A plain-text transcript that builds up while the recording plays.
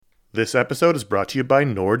This episode is brought to you by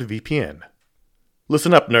NordVPN.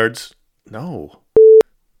 Listen up, nerds. No.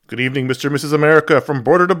 Good evening, Mr. and Mrs. America, from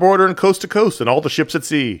border to border and coast to coast and all the ships at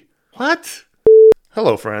sea. What?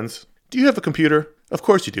 Hello, friends. Do you have a computer? Of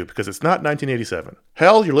course you do, because it's not 1987.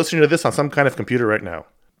 Hell, you're listening to this on some kind of computer right now.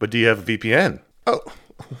 But do you have a VPN? Oh,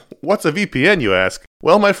 what's a VPN, you ask?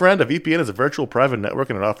 Well, my friend, a VPN is a virtual private network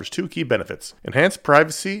and it offers two key benefits: enhanced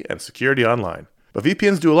privacy and security online. But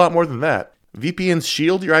VPNs do a lot more than that. VPNs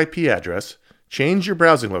shield your IP address, change your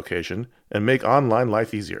browsing location, and make online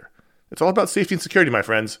life easier. It's all about safety and security, my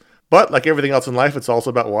friends. But like everything else in life, it's also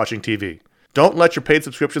about watching TV. Don't let your paid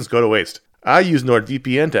subscriptions go to waste. I use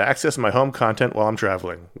NordVPN to access my home content while I'm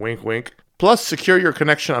traveling. Wink, wink. Plus, secure your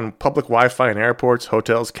connection on public Wi-Fi in airports,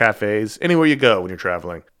 hotels, cafes, anywhere you go when you're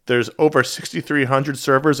traveling. There's over 6,300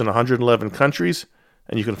 servers in 111 countries,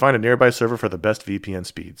 and you can find a nearby server for the best VPN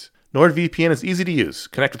speeds. NordVPN is easy to use.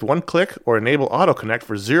 Connect with one click or enable auto-connect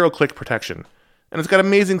for zero-click protection. And it's got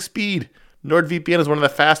amazing speed. NordVPN is one of the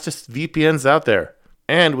fastest VPNs out there.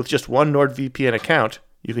 And with just one NordVPN account,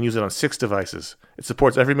 you can use it on 6 devices. It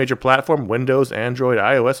supports every major platform: Windows, Android,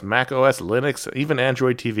 iOS, macOS, Linux, even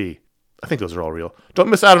Android TV. I think those are all real. Don't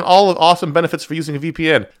miss out on all the awesome benefits for using a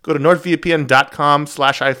VPN. Go to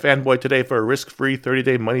nordvpn.com/ifanboy today for a risk-free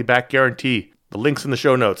 30-day money-back guarantee. The link's in the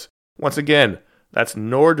show notes. Once again, that's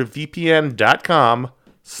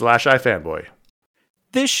nordvpn.com/ifanboy.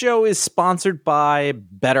 This show is sponsored by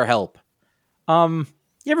BetterHelp. You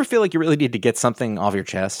ever feel like you really need to get something off your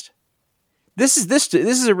chest? This is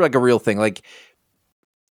like a real thing. Like,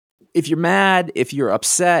 if you're mad, if you're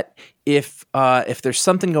upset, if there's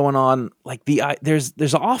something going on, like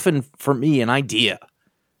there's often for me an idea.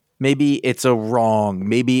 Maybe it's a wrong,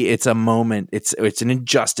 maybe it's a moment, it's an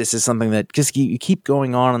injustice, it's something that just you keep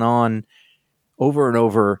going on and on over and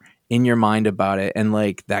over in your mind about it, and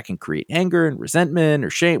like that can create anger and resentment or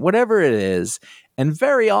shame, whatever it is. And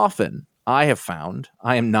very often, I have found,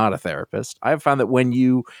 I am not a therapist, I have found that when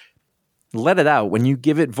you let it out, when you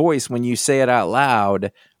give it voice, when you say it out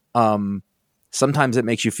loud, sometimes it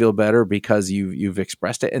makes you feel better because you've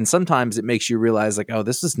expressed it, and sometimes it makes you realize like, oh,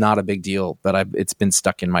 this is not a big deal, but it's been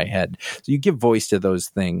stuck in my head. So you give voice to those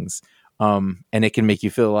things, and it can make you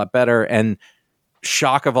feel a lot better. And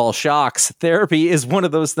shock of all shocks, therapy is one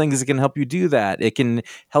of those things that can help you do that. It can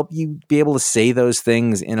help you be able to say those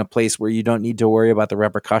things in a place where you don't need to worry about the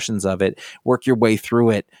repercussions of it, work your way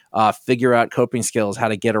through it, figure out coping skills, how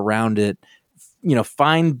to get around it,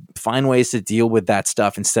 find ways to deal with that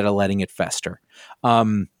stuff instead of letting it fester.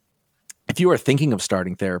 If you are thinking of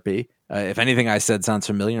starting therapy, if anything I said sounds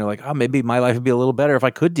familiar, you're like, oh, maybe my life would be a little better if I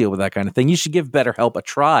could deal with that kind of thing, you should give BetterHelp a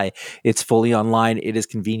try. It's fully online. It is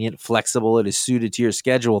convenient, flexible. It is suited to your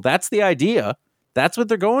schedule. That's the idea. That's what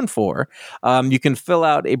they're going for. You can fill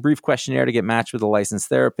out a brief questionnaire to get matched with a licensed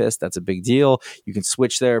therapist. That's a big deal. You can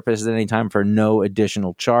switch therapists at any time for no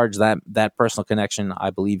additional charge. That personal connection,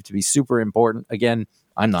 I believe, to be super important. Again,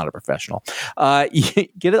 I'm not a professional. Get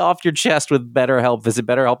it off your chest with BetterHelp. Visit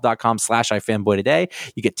BetterHelp.com/ifanboy today.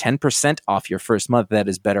 You get 10% off your first month. That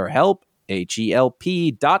is BetterHelp,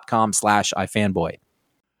 HELP.com/ifanboy.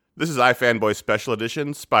 This is iFanboy Special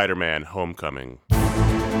Edition, Spider-Man Homecoming.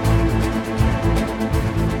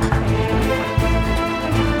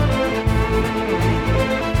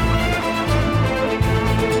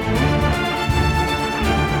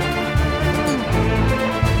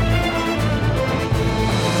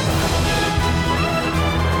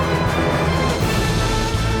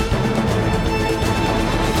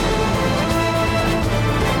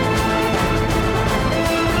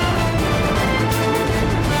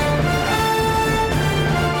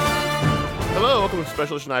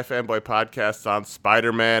 Special Edition iFanboy podcast on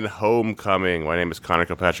Spider-Man Homecoming. My name is Connor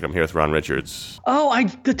Kilpatrick. I'm here with Ron Richards. Oh,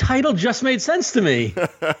 the title just made sense to me.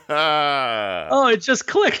 Oh, it just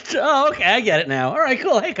clicked. Oh, okay, I get it now. All right,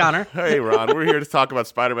 cool. Hey, Connor. Hey, Ron. We're here to talk about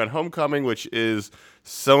Spider-Man Homecoming, which is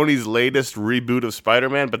Sony's latest reboot of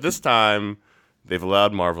Spider-Man, but this time they've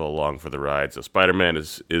allowed Marvel along for the ride. So Spider-Man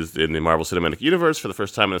is in the Marvel Cinematic Universe for the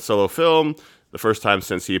first time in a solo film, the first time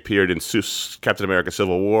since he appeared in Captain America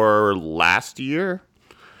Civil War last year.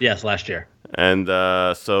 Yes, last year. And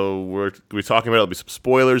so we're talking about it. There'll be some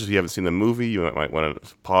spoilers. If you haven't seen the movie, you might want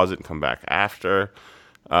to pause it and come back after.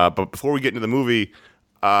 But before we get into the movie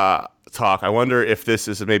talk, I wonder if this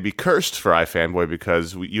is maybe cursed for iFanboy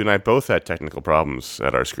because you and I both had technical problems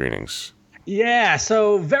at our screenings. Yeah,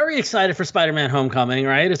 so very excited for Spider-Man: Homecoming,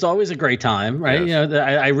 right? It's always a great time, right? Yes.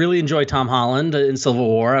 I really enjoy Tom Holland in Civil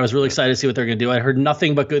War. I was really excited to see what they're going to do. I heard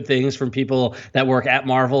nothing but good things from people that work at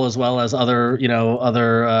Marvel, as well as other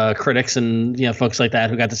critics and folks like that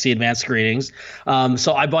who got to see advanced screenings.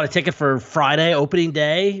 So I bought a ticket for Friday opening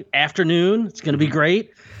day afternoon. It's going to be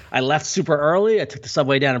great. I left super early. I took the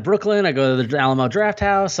subway down to Brooklyn. I go to the Alamo Draft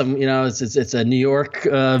House. It's a New York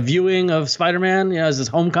viewing of Spider-Man. It's his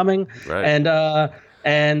Homecoming, Right.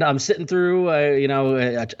 And I'm sitting through. What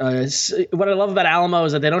I love about Alamo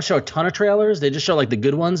is that they don't show a ton of trailers. They just show like the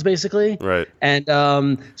good ones, basically. Right.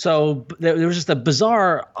 And so there was just a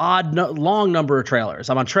bizarre, long number of trailers.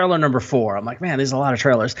 I'm on trailer number 4. I'm like, man, there's a lot of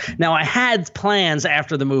trailers. Now I had plans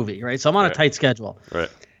after the movie, right? So I'm on a tight schedule. Right.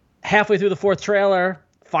 Halfway through the 4th trailer,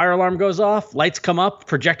 fire alarm goes off, lights come up,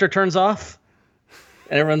 projector turns off,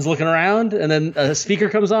 and everyone's looking around. And then a speaker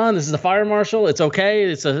comes on. This is the fire marshal. It's okay.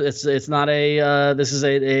 It's not a this is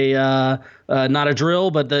not a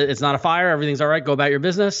drill, but it's not a fire. Everything's all right. Go about your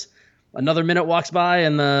business. Another minute walks by,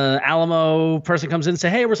 and the Alamo person comes in and say,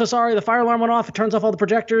 "Hey, we're so sorry. The fire alarm went off. It turns off all the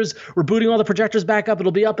projectors. We're booting all the projectors back up.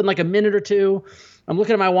 It'll be up in like a minute or two." I'm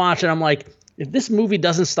looking at my watch, and I'm like, if this movie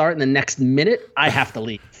doesn't start in the next minute, I have to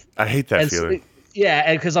leave. I hate that feeling. Yeah,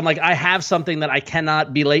 and because I'm like, I have something that I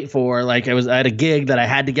cannot be late for. Like I had a gig that I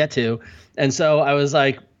had to get to, and so I was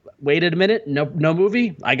like, waited a minute, no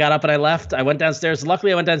movie. I got up and I left. I went downstairs.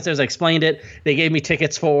 Luckily, I went downstairs. I explained it. They gave me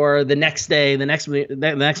tickets for the next day, the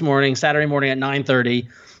next morning, Saturday morning at 9:30.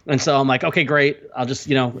 And so I'm like, okay, great. I'll just,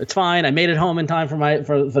 it's fine. I made it home in time for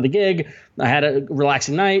the gig. I had a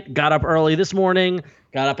relaxing night. Got up early this morning.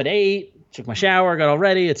 Got up at 8. Took my shower, got all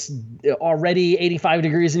ready. It's already 85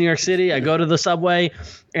 degrees in New York City. I go to the subway,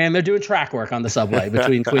 and they're doing track work on the subway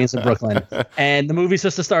between Queens and Brooklyn. And the movie's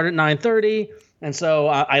supposed to start at 9:30. And so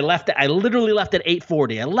I literally left at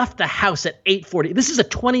 8:40. I left the house at 8:40. This is a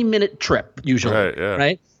 20-minute trip usually, Right, yeah.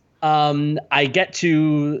 right? I get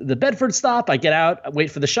to the Bedford stop. I get out, I wait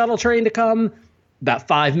for the shuttle train to come. About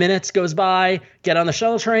 5 minutes goes by, get on the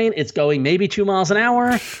shuttle train. It's going maybe 2 miles an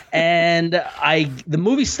hour. And the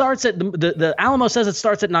movie starts at the Alamo says it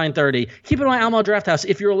starts at 9:30. Keep in mind, Alamo Draft House,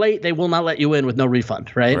 if you're late, they will not let you in with no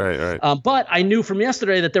refund, right? Right. But I knew from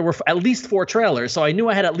yesterday that there were at least 4 trailers. So I knew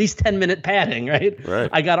I had at least 10-minute padding, right? Right.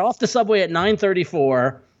 I got off the subway at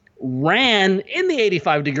 9:34. Ran in the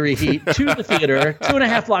 85-degree heat to the theater,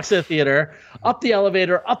 2.5 blocks to the theater, up the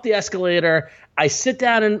elevator, up the escalator. I sit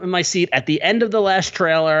down in my seat at the end of the last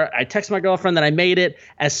trailer. I text my girlfriend that I made it.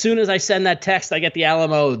 As soon as I send that text, I get the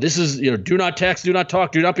Alamo. This is, do not text, do not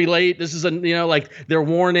talk, do not be late. This is like their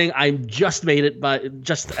warning. I just made it, but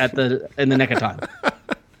just in the nick of time.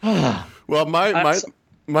 Well, mine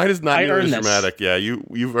is not nearly as this. dramatic. Yeah,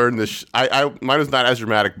 you've earned this. Mine was not as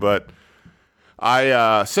dramatic, but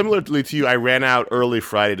I similarly to you, I ran out early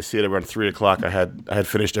Friday to see it around 3:00. I had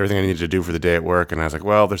finished everything I needed to do for the day at work, and I was like,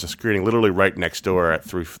 well, there's a screening literally right next door at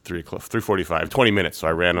 3:45, 20 minutes. So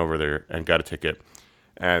I ran over there and got a ticket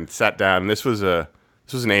and sat down. And this was an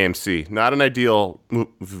AMC, not an ideal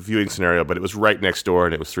viewing scenario, but it was right next door,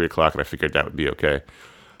 and it was 3:00, and I figured that would be okay.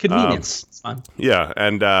 Convenience. It's fun. Yeah,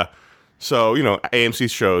 and so AMC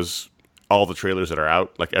shows all the trailers that are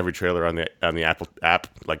out, like every trailer on the Apple app,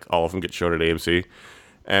 like all of them get shown at AMC,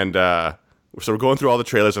 and so we're going through all the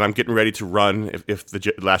trailers, and I'm getting ready to run if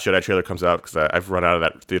the Last Jedi trailer comes out, because I've run out of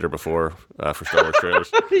that theater before for Star Wars trailers.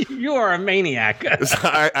 You are a maniac. So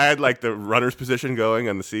I had like the runner's position going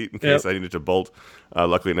on the seat in case I needed to bolt.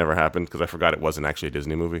 Luckily, it never happened because I forgot it wasn't actually a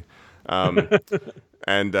Disney movie.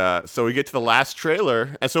 And so we get to the last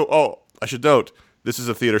trailer, and so I should note, this is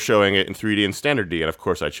a theater showing it in 3D and Standard D, and of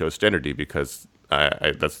course I chose Standard D because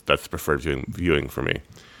that's the preferred viewing for me.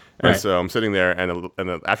 And so I'm sitting there, and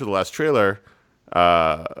after the last trailer,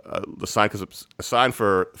 the sign comes up, a sign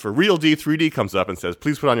for Real D 3D comes up and says,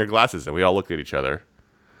 "Please put on your glasses." And we all looked at each other.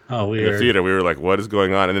 Oh, weird. In the theater, we were like, "What is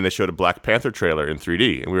going on?" And then they showed a Black Panther trailer in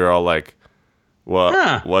 3D, and we were all like,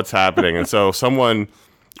 "What? What's happening?" And so someone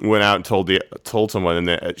went out and told someone, and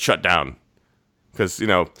it shut down because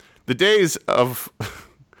the days of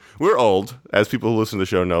we're old, as people who listen to the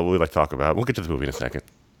show know. We like to talk about. We'll get to the movie in a second.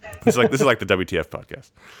 This is like the WTF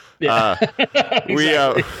podcast. Yeah.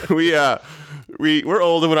 We're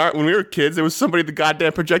old, and when we were kids, there was somebody at the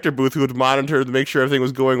goddamn projector booth who would monitor to make sure everything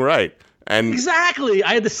was going right. And exactly,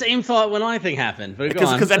 I had the same thought when my thing happened.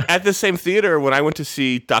 Because at the same theater, when I went to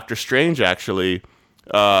see Doctor Strange, actually,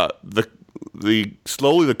 slowly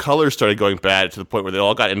the colors started going bad to the point where they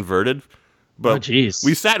all got inverted. But we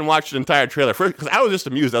sat and watched an entire trailer first because I was just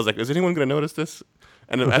amused. I was like, "Is anyone going to notice this?"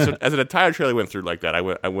 And as an entire trailer went through like that, I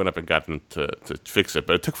went up and got them to fix it,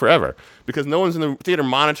 but it took forever because no one's in the theater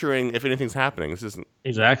monitoring if anything's happening. This isn't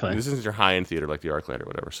your high-end theater like the ArcLight or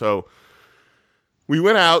whatever. So we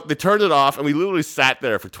went out, they turned it off, and we literally sat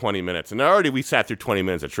there for 20 minutes. And already we sat through 20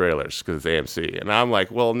 minutes of trailers because it's AMC. And I'm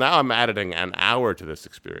like, well, now I'm adding an hour to this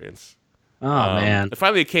experience. Oh, man. And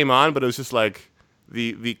finally it came on, but it was just like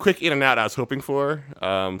the quick in and out I was hoping for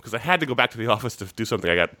because I had to go back to the office to do something.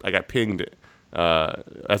 I got pinged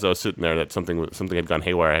as I was sitting there that something had gone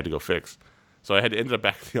haywire. I had to go fix, so I had to end up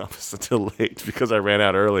back at the office until late because I ran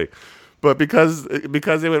out early. But because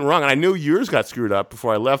they went wrong, and I knew yours got screwed up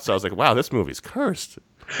before I left, so I was like, "Wow, this movie's cursed."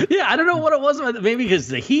 Yeah, I don't know what it was. Maybe because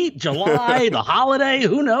the heat, July, the holiday,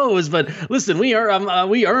 who knows? But listen, we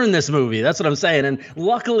earned this movie. That's what I'm saying. And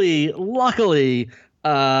luckily.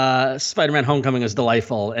 Spider-Man: Homecoming was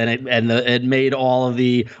delightful, and it made all of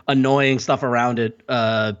the annoying stuff around it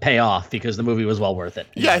pay off because the movie was well worth it.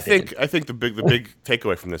 Yeah, I think the big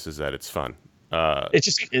takeaway from this is that it's fun.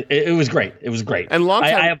 It was great. It was great. And long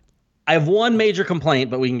time. I have one major complaint,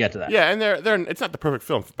 but we can get to that. Yeah, and it's not the perfect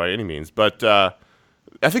film by any means, but I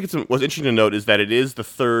think what's interesting to note is that it is the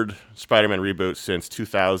third Spider-Man reboot since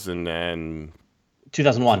 2001.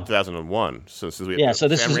 2001. So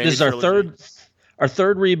this is our third. Our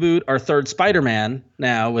third reboot, our third Spider-Man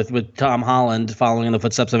now with Tom Holland following in the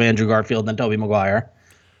footsteps of Andrew Garfield and Tobey Maguire.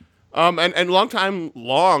 And long time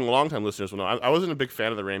listeners will know I wasn't a big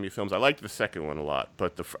fan of the Raimi films. I liked the second one a lot,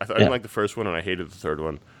 but I didn't like the first one and I hated the third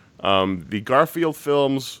one. The Garfield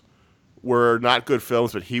films were not good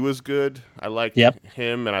films, but he was good. I liked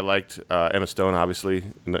him, and I liked Emma Stone, obviously.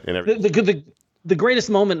 In everything. The greatest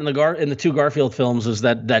moment in the two Garfield films was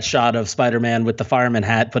that shot of Spider-Man with the fireman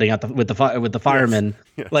hat putting out with the fireman.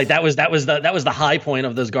 Yes. Like that was the high point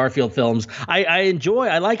of those Garfield films.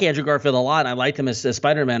 I like Andrew Garfield a lot. I liked him as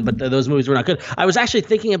Spider-Man, but those movies were not good. I was actually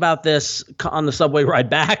thinking about this on the subway ride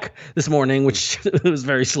back this morning, which was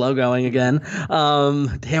very slow going again.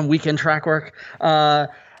 Damn weekend track work.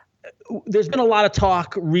 There's been a lot of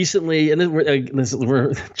talk recently, and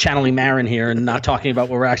we're channeling Marin here and not talking about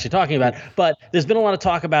what we're actually talking about, but there's been a lot of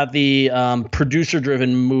talk about the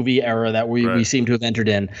producer-driven movie era that we seem to have entered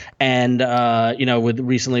in. And,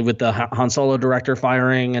 recently with the Han Solo director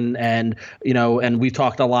firing and we've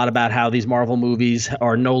talked a lot about how these Marvel movies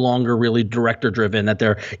are no longer really director-driven, that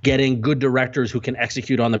they're getting good directors who can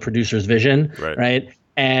execute on the producer's vision, right?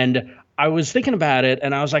 And I was thinking about it,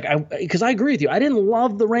 and I was like, because I agree with you. I didn't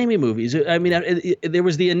love the Raimi movies. I mean, there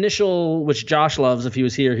was the initial, which Josh loves. If he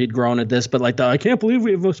was here, he'd groan at this. But like, I can't believe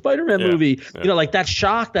we have a Spider-Man movie. Yeah. Like that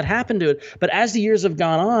shock that happened to it. But as the years have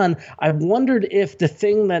gone on, I've wondered if the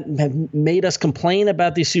thing that made us complain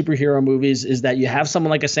about these superhero movies is that you have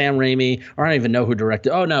someone like a Sam Raimi, or I don't even know who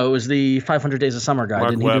directed. Oh no, it was the 500 Days of Summer guy.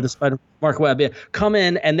 Didn't he do the Spider? Mark Webb. Yeah, come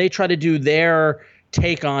in and they try to do their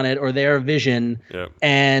take on it or their vision.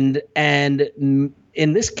 And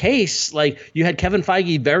in this case, like, you had Kevin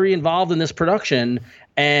Feige very involved in this production,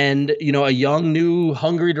 and a young, new,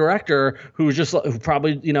 hungry director who was just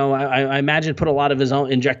probably I imagine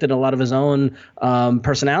injected a lot of his own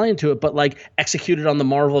personality into it, but like executed on the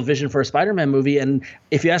Marvel vision for a Spider-Man movie. And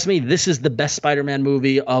if you ask me, this is the best Spider-Man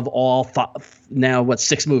movie of all now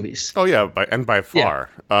 6 movies. Oh yeah, by far.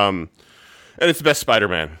 And it's the best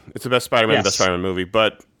Spider-Man. It's the best Spider-Man, the best Spider-Man movie.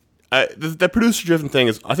 But the producer-driven thing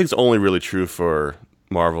I think it's only really true for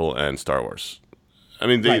Marvel and Star Wars. I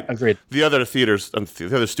mean, agreed. The other theaters, the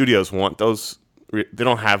other studios want those. They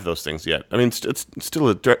don't have those things yet. I mean, it's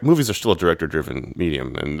still movies are still a director-driven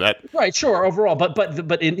medium, and that sure overall, but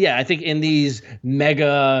I think in these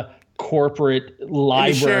mega corporate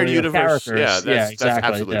library shared universe, characters, that's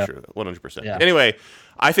absolutely true, 100%. Yeah. Anyway,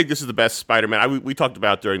 I think this is the best Spider-Man. We talked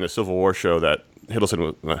about during the Civil War show that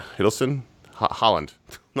Holland,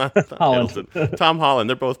 not Hiddleston, Tom Holland.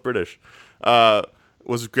 They're both British.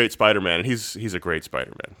 Was a great Spider-Man, and he's a great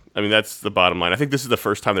Spider-Man. I mean, that's the bottom line. I think this is the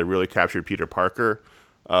first time they really captured Peter Parker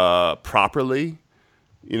properly.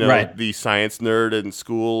 The science nerd in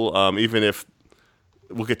school. Even if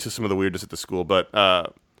we'll get to some of the weirdness at the school, but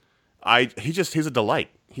he's a delight.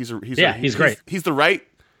 He's great. He's the right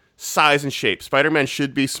size and shape. Spider-Man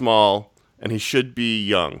should be small, and he should be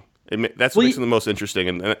young. That's what makes him the most interesting.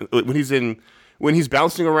 And when he's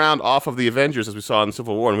bouncing around off of the Avengers, as we saw in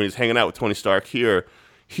Civil War, and when he's hanging out with Tony Stark here,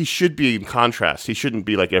 he should be in contrast. He shouldn't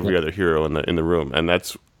be like every other hero in the room. And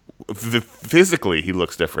that's physically he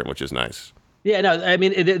looks different, which is nice. Yeah, no, I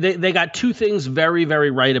mean, they got two things very, very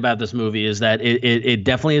right about this movie, is that it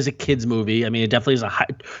definitely is a kid's movie. I mean, it definitely is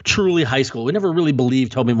truly high school. We never really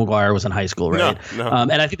believed Tobey Maguire was in high school, right? No.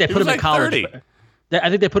 And I think they put him in college. 30. I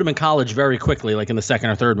think they put him in college very quickly, like in the second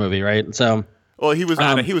or third movie, right? So, Well, he was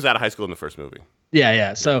out of high school in the first movie.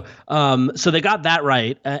 Yeah. So they got that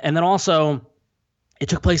right, and then also it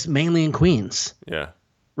took place mainly in Queens. Yeah.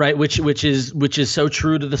 Right, which is so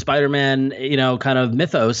true to the Spider-Man, kind of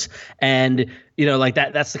mythos, and like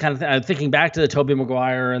that's the kind of thing. I'm thinking back to the Tobey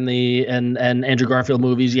Maguire and Andrew Garfield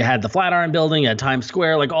movies. You had the Flatiron Building, you had Times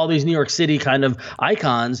Square, like all these New York City kind of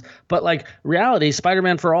icons. But like reality,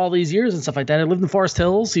 Spider-Man for all these years and stuff like that, he lived in Forest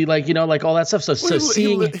Hills. He like all that stuff.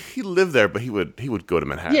 He lived there, but he would go to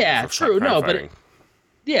Manhattan. Yeah, true. No, but.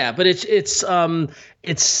 Yeah, but it's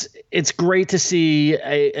great to see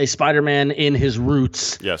a Spider-Man in his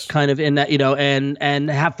roots, yes, kind of in that,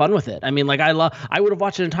 and have fun with it. I mean, like I would have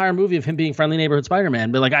watched an entire movie of him being friendly neighborhood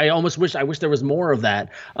Spider-Man, but like I wish there was more of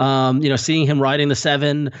that. Seeing him riding the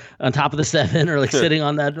 7 on top of the 7, or like sitting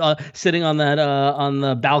on that on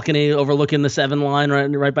the balcony overlooking the 7 line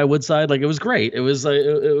right by Woodside, like it was great. It was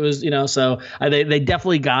so they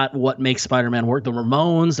definitely got what makes Spider-Man work. The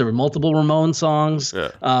Ramones, there were multiple Ramones songs. Yeah.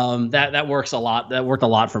 That works a lot. That worked a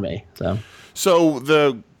lot for me. So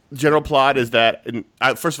the general plot is that,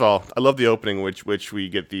 first of all, I love the opening, which we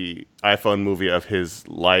get the iPhone movie of his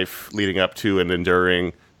life leading up to and then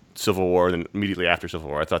during Civil War, and then immediately after Civil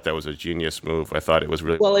War. I thought that was a genius move. I thought it was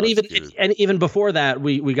really well. And even before that,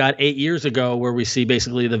 we got 8 years ago where we see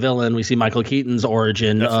basically the villain. We see Michael Keaton's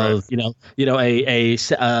origin. That's of right.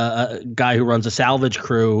 a guy who runs a salvage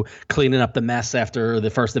crew cleaning up the mess after the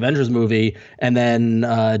first Avengers movie, and then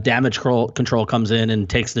Damage Control comes in and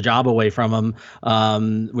takes the job away from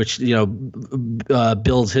him, which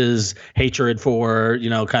builds his hatred for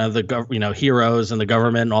kind of the heroes and the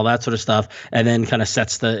government and all that sort of stuff, and then kind of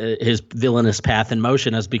sets his villainous path in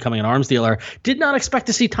motion as becoming an arms dealer. Did not expect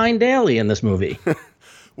to see Tyne Daly in this movie.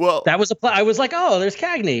 Well, that was I was like, oh, there's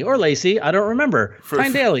Cagney or Lacey. I don't remember.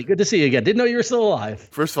 Tyne Daly, good to see you again. Didn't know you were still alive.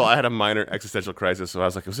 First of all, I had a minor existential crisis, so I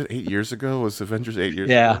was like, was it 8 years ago? Was Avengers 8 years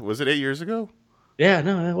ago? Was it 8 years ago? Yeah,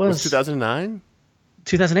 no, it was 2009?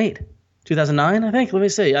 2008. 2009, I think. Let me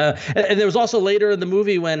see. And there was also later in the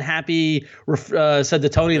movie when Happy said to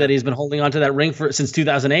Tony that he's been holding onto that ring since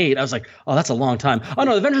 2008. I was like, oh, that's a long time. Oh,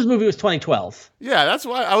 no, the Avengers movie was 2012. Yeah, that's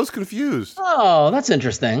why I was confused. Oh, that's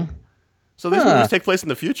interesting. So these movies take place in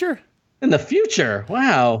the future? In the future?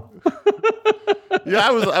 Wow. Yeah,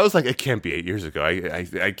 I was like, it can't be 8 years ago.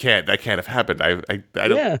 I can't. That can't have happened. I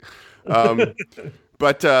don't. Yeah.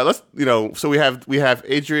 But let's so we have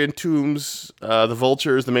Adrian Toomes, the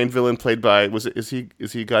Vulture, the main villain, played by is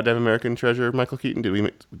he Goddamn American Treasure Michael Keaton?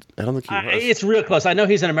 I don't think he was. It's real close. I know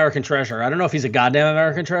he's an American Treasure. I don't know if he's a Goddamn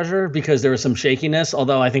American Treasure because there was some shakiness.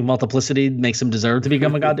 Although I think multiplicity makes him deserve to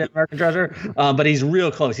become a Goddamn American Treasure. But he's real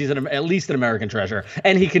close. He's at least an American Treasure,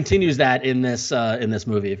 and he continues that in this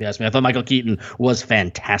movie. If you ask me, I thought Michael Keaton was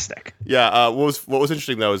fantastic. Yeah. What was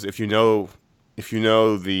interesting though is if you know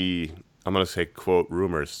the, I'm going to say, quote,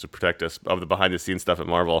 rumors to protect us of the behind-the-scenes stuff at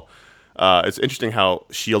Marvel. It's interesting how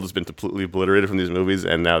S.H.I.E.L.D. has been completely obliterated from these movies,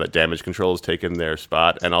 and now that Damage Control has taken their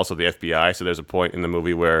spot, and also the FBI. So there's a point in the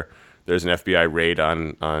movie where there's an FBI raid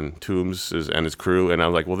on Toomes and his crew, and I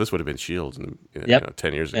was like, well, this would have been S.H.I.E.L.D.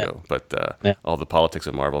 10 years ago. But all the politics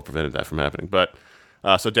of Marvel prevented that from happening. But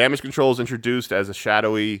so Damage Control is introduced as as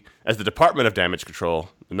the Department of Damage Control,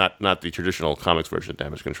 not the traditional comics version of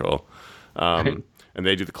Damage Control. And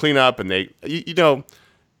they do the cleanup, and they, in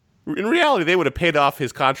reality, they would have paid off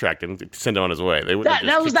his contract and sent him on his way. They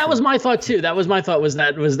that was my thought too. That was my thought was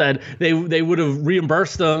that they would have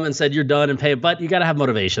reimbursed them and said you're done and pay. But you got to have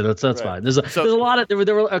motivation. That's right. Fine. There's a lot of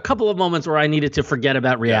there were a couple of moments where I needed to forget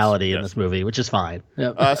about reality in this movie, which is fine.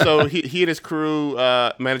 Yep. So he and his crew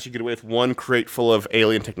managed to get away with one crate full of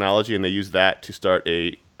alien technology, and they used that to start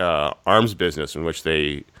a arms business in which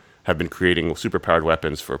they have been creating superpowered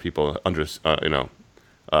weapons for people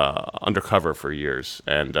undercover for years.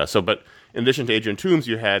 And but in addition to Adrian Toomes,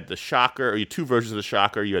 you had the Shocker, or you had two versions of the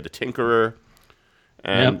Shocker. You had the Tinkerer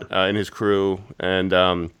and in his crew,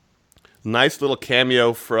 and nice little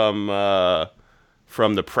cameo from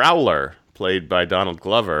the Prowler, played by Donald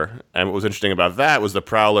Glover. And what was interesting about that was the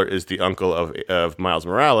Prowler is the uncle of Miles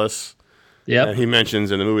Morales. Yeah, and he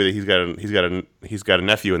mentions in the movie that he's got a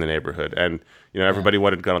nephew in the neighborhood, and everybody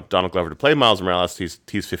wanted Donald Glover to play Miles Morales. He's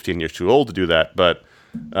 15 years too old to do that, but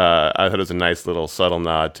I thought it was a nice little subtle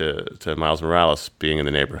nod to Miles Morales being in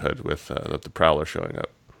the neighborhood with the Prowler showing up.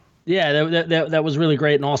 Yeah, that was really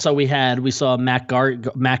great. And also we saw Mac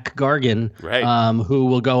Gargan, right, who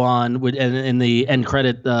will go on in the end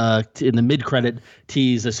credit, in the mid credit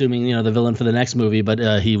tease, assuming the villain for the next movie.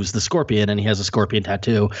 But he was the Scorpion, and he has a scorpion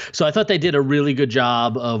tattoo. So I thought they did a really good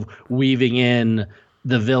job of weaving in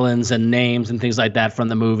the villains and names and things like that from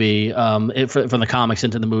the movie, from the comics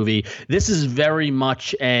into the movie. This is very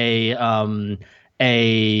much a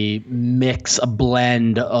mix, a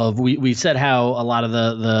blend of. We said how a lot of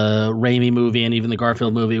the Raimi movie and even the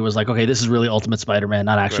Garfield movie was like, okay, this is really Ultimate Spider-Man,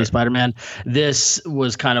 not actually Spider-Man. This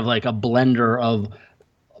was kind of like a blender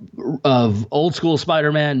of old school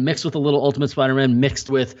Spider-Man mixed with a little Ultimate Spider-Man mixed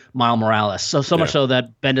with Miles Morales. So much so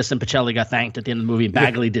that Bendis and Pichelli got thanked at the end of the movie.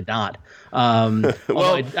 Bagley did not.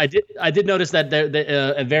 Well, I did notice that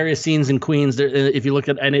at various scenes in Queens, if you look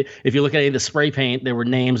at any of the spray paint, there were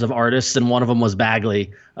names of artists, and one of them was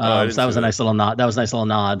Bagley. So that was a nice little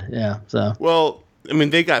nod. Yeah. So well, I mean,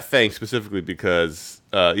 they got thanked specifically because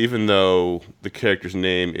even though the character's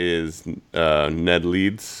name is Ned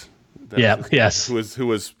Leeds. Who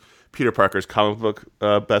was Peter Parker's comic book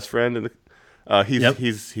best friend, and he's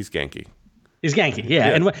Genki. He's Genki, yeah.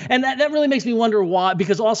 And that really makes me wonder why,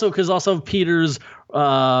 because also Peter's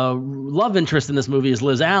love interest in this movie is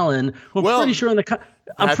Liz Allen. I'm pretty sure in the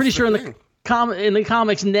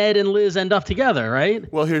comics Ned and Liz end up together,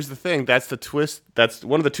 right? Well, here's the thing. That's the twist. That's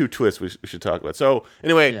one of the two twists we should talk about. So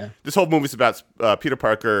anyway, This whole movie's about Peter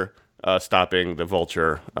Parker stopping the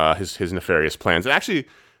Vulture, his nefarious plans. And actually,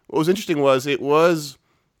 what was interesting was it was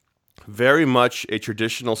very much a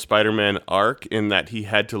traditional Spider-Man arc in that he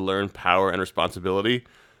had to learn power and responsibility,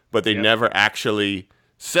 but they never actually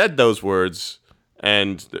said those words,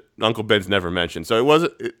 and Uncle Ben's never mentioned. So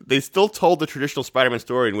they still told the traditional Spider-Man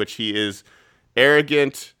story in which he is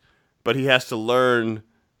arrogant, but he has to learn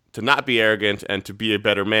to not be arrogant and to be a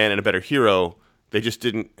better man and a better hero. They just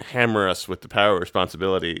didn't hammer us with the power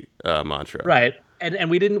responsibility mantra. Right.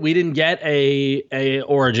 And we didn't get a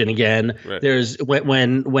origin again. Right. There's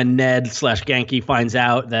when Ned / Genki finds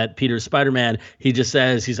out that Peter's Spider-Man, he just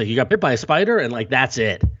says, he's like, you got bit by a spider, and like that's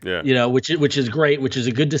it. Yeah. You know, which is great, which is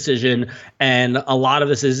a good decision. And a lot of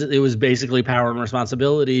this it was basically power and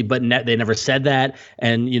responsibility, but they never said that,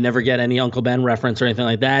 and you never get any Uncle Ben reference or anything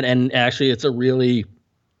like that. And actually, it's a really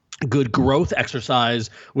good growth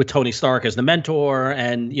exercise with Tony Stark as the mentor,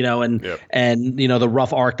 and the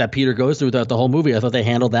rough arc that Peter goes through throughout the whole movie. I thought they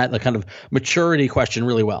handled the kind of maturity question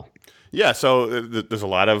really well. Yeah, so there's a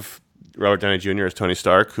lot of Robert Downey Jr. as Tony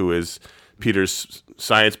Stark, who is Peter's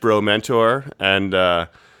science bro mentor, and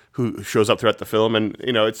who shows up throughout the film. And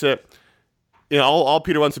it's all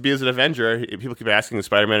Peter wants to be is an Avenger. People keep asking the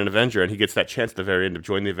Spider-Man an Avenger, and he gets that chance at the very end of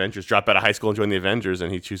join the Avengers, drop out of high school and join the Avengers,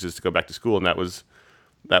 and he chooses to go back to school, and that was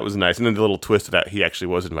nice. And then the little twist that he actually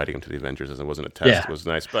was inviting him to the Avengers, as it wasn't a test, was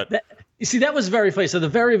nice. But you see, that was very funny. So the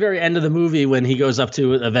very, very end of the movie, when he goes up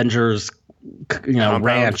to Avengers,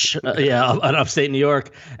 ranch, in upstate New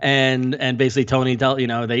York, and basically Tony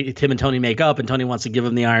Tim and Tony make up, and Tony wants to give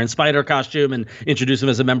him the Iron Spider costume and introduce him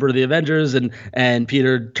as a member of the Avengers, and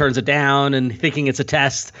Peter turns it down and thinking it's a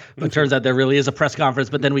test, but it turns out there really is a press conference.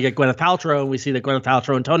 But then we get Gwyneth Paltrow, and we see that Gwyneth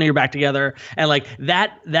Paltrow and Tony are back together, and like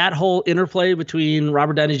that whole interplay between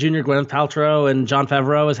Robert Downey Jr., Gwyneth Paltrow, and Jon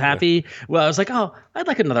Favreau is happy. Yeah. Well, I was like, oh, I'd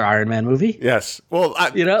like another Iron Man movie. Yes. Well,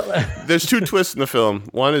 there's two twists in the film.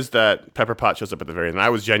 One is that Pepper Potts shows up at the very end, and I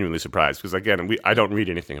was genuinely surprised because, again, I don't read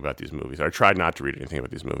anything about these movies. I tried not to read anything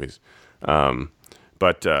about these movies.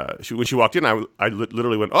 But when she walked in, I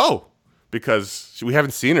literally went, oh, because we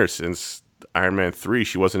haven't seen her since Iron Man 3.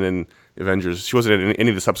 She wasn't in Avengers. She wasn't in any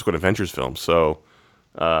of the subsequent Avengers films. So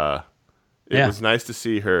it was nice to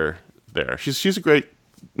see her there. She's a great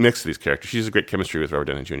mix of these characters. She has a great chemistry with Robert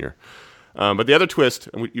Downey Jr. But the other twist,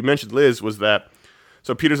 and you mentioned Liz, was that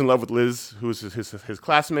so Peter's in love with Liz, who's his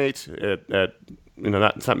classmate at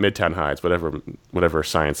it's not Midtown High, it's whatever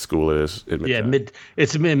science school it is in Midtown. Yeah,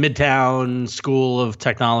 it's Midtown School of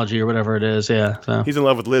Technology or whatever it is. Yeah, so he's in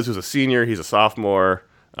love with Liz, who's a senior. He's a sophomore.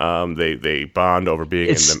 They bond over being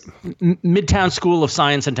in the Midtown School of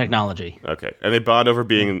Science and Technology. Okay, and they bond over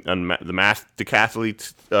being on the math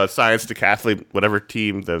decathlete, science decathlete, whatever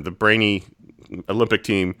team, the brainy Olympic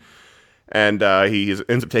team, and he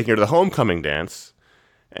ends up taking her to the homecoming dance.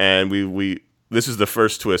 And this is the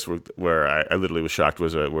first twist where I literally was shocked,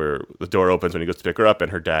 was where the door opens when he goes to pick her up, and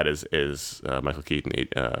her dad is Michael Keaton,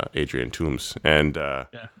 Adrian Toomes, and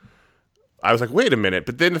I was like, wait a minute.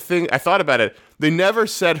 But then I thought about it, they never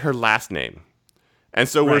said her last name, and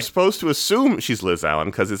so we're supposed to assume she's Liz Allen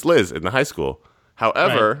because it's Liz in the high school.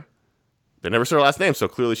 However, they never said her last name, so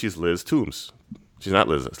clearly she's Liz Toomes. She's not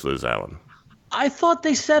Liz Allen. I thought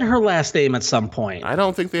they said her last name at some point. I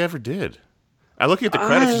don't think they ever did. I looking at the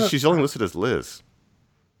credits, she's only listed as Liz.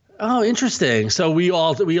 Oh, interesting. So we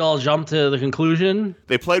all jumped to the conclusion.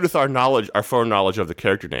 They played with our foreknowledge of the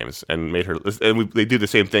character names, and made her. And they do the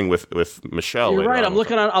same thing with Michelle. You're later right. on.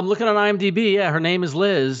 I'm looking on IMDb. Yeah, her name is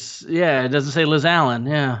Liz. Yeah, it doesn't say Liz Allen.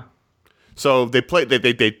 Yeah. So they played.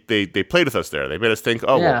 They played with us there. They made us think,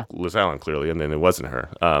 oh, Yeah. well, Liz Allen clearly, and then it wasn't her.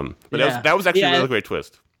 But Yeah. that was actually Yeah. a really great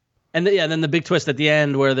twist. And then the big twist at the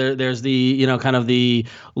end where there's the, kind of the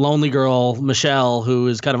lonely girl, Michelle, who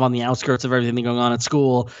is kind of on the outskirts of everything going on at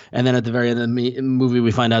school. And then at the very end of the movie,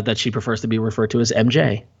 we find out that she prefers to be referred to as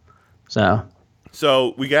MJ.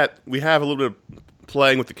 So we have a little bit of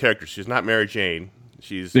playing with the characters. She's not Mary Jane.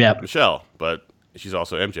 She's Michelle, but she's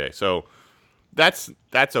also MJ. So that's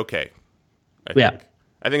okay. I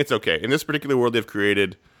think it's okay. In this particular world they've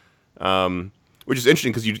created, which is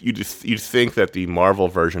interesting because you'd think that the Marvel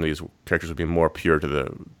version of these characters would be more pure to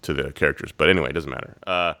the characters, but anyway, it doesn't matter.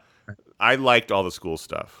 I liked all the school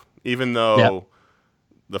stuff, even though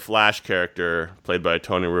the Flash character played by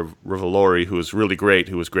Tony Revolori, who was really great,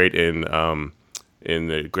 who was great in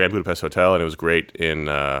the Grand Budapest Hotel, and it was great in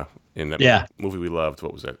that movie we loved.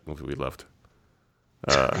 What was that movie we loved?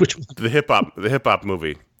 Which one? The hip hop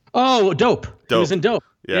movie. Oh, Dope. He was in Dope.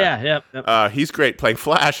 Yeah. He's great playing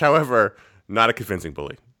Flash. However, not a convincing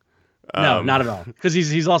bully. No, not at all. Because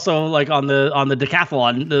he's also like on the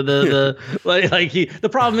decathlon. The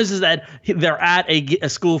problem is that they're at a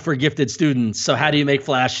school for gifted students. So how do you make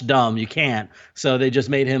Flash dumb? You can't. So they just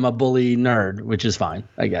made him a bully nerd, which is fine,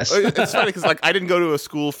 I guess. It's funny because I didn't go to a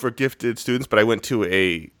school for gifted students, but I went to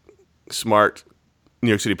a smart New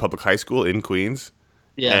York City public high school in Queens.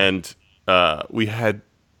 Yeah. And we had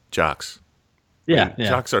jocks. Yeah,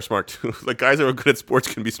 Jocks are smart too. Like guys that are good at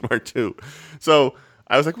sports can be smart too. So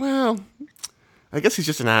I was like, well, I guess he's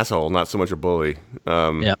just an asshole, not so much a bully.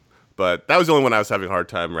 But that was the only one I was having a hard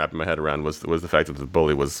time wrapping my head around was the fact that the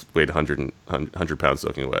bully weighed 100 pounds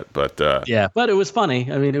soaking wet. But but it was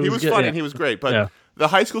funny. I mean, he was funny and he was great. But the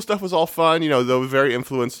high school stuff was all fun. They were very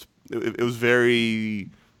influenced. It was very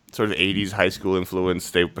sort of 80s high school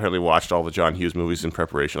influence. They apparently watched all the John Hughes movies in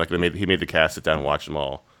preparation. Like he made the cast sit down and watch them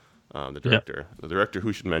all. The director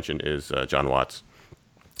who should mention is John Watts.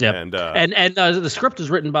 Yeah, and the script is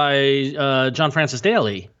written by John Francis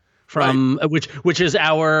Daley from which is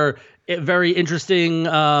our very interesting.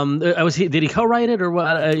 Did he co-write it or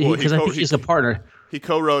what? Because I think he's a partner. He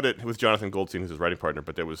co-wrote it with Jonathan Goldstein, who's his writing partner.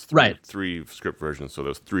 But there was three script versions, so there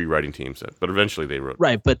was 3 writing teams. But eventually they wrote.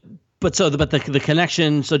 Right, but the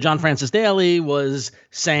connection. So John Francis Daley was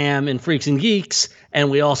Sam in Freaks and Geeks, and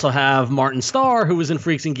we also have Martin Starr, who was in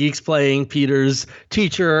Freaks and Geeks, playing Peter's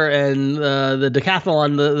teacher and the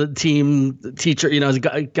decathlon the team teacher. As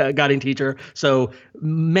a guiding teacher. So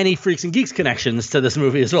many Freaks and Geeks connections to this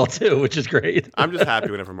movie as well too, which is great. I'm just happy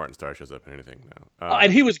whenever Martin Starr shows up in anything now.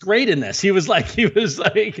 And he was great in this. He was like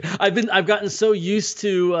I've gotten so used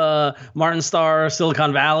to Martin Starr,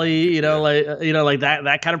 Silicon Valley, like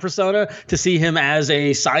that kind of persona. To see him as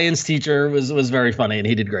a science teacher was very funny, and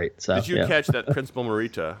he did great. So did you catch that Principal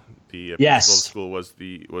Morita, the principal of the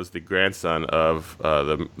school, was the grandson of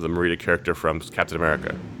the Morita character from Captain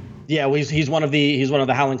America? Yeah, well, he's one of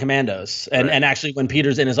the Howling Commandos, and actually when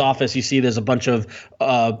Peter's in his office, you see there's a bunch of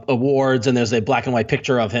awards, and there's a black and white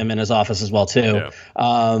picture of him in his office as well too.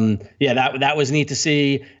 That was neat to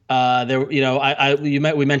see.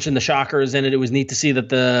 We mentioned the Shockers in it. It was neat to see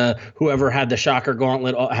that whoever had the Shocker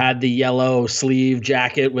gauntlet had the yellow sleeve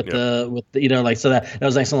jacket with so that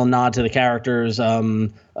was a nice little nod to the character's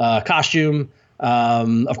costume.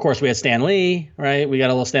 Of course, we had Stan Lee, right? We got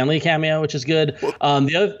a little Stan Lee cameo, which is good.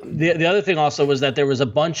 The other thing also was that there was a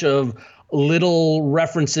bunch of little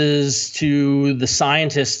references to the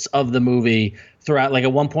scientists of the movie throughout. Like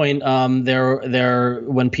at one point, there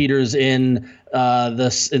when Peter's in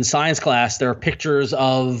science class, there are pictures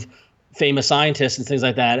of famous scientists and things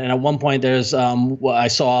like that. And at one point, there's I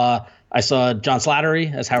saw John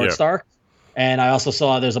Slattery as Howard Stark. And I also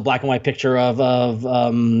saw there's a black and white picture of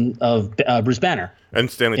Bruce Banner.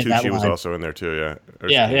 And Stanley Tucci was also in there too,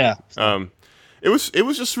 yeah. It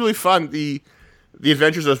was just really fun. The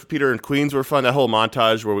adventures of Peter and Queens were fun. That whole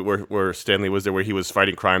montage where Stanley was there, where he was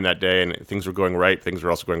fighting crime that day, and things were going right, things were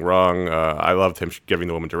also going wrong. I loved him giving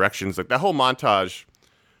the woman directions. Like that whole montage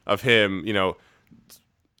of him,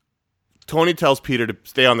 Tony tells Peter to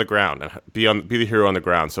stay on the ground and be the hero on the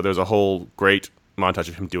ground. So there's a whole great montage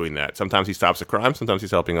of him doing that. Sometimes he stops a crime. Sometimes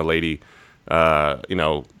he's helping a lady, cross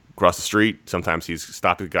the street. Sometimes he's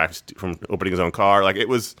stopping the guy from opening his own car. Like that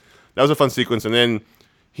was a fun sequence. And then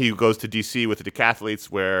he goes to DC with the decathletes,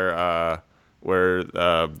 where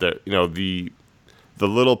the the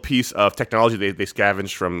little piece of technology they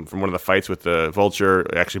scavenged from one of the fights with the Vulture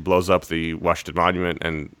actually blows up the Washington Monument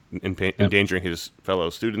and endangering his fellow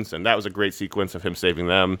students, and that was a great sequence of him saving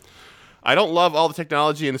them. I don't love all the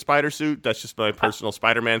technology in the spider suit. That's just my personal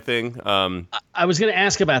Spider-Man thing. I was going to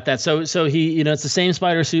ask about that. So he, it's the same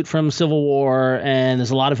spider suit from Civil War, and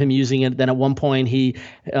there's a lot of him using it. Then at one point he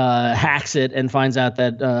hacks it and finds out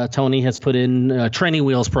that Tony has put in training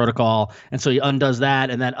wheels protocol, and so he undoes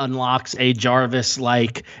that, and that unlocks a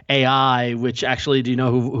Jarvis-like AI. Which actually, do you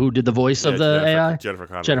know who did the voice of the AI? Jennifer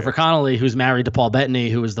Connelly. Jennifer Connelly, who's married to Paul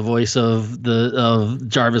Bettany, who was the voice of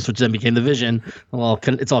Jarvis, which then became the Vision. Well,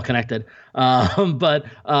 it's all connected.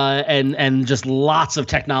 And just lots of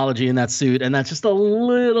technology in that suit, and that's just a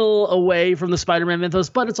little away from the Spider-Man mythos,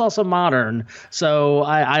 but it's also modern, so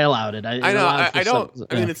I allowed it. I know. I don't.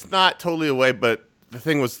 I mean, it's not totally away, but the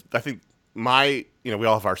thing was, I think we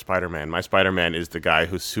all have our Spider-Man. My Spider-Man is the guy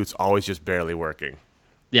whose suit's always just barely working.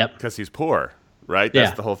 Yep. Because he's poor, right?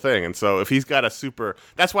 That's the whole thing. And so if he's got a super,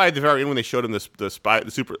 that's why at the very end when they showed him the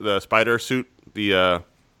spider suit, what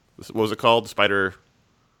was it called? The spider.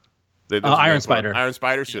 Iron Spider. Iron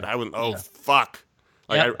Spider suit. I went, fuck.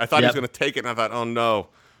 Like I thought he was going to take it, and I thought, oh no.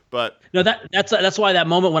 But no, that's why that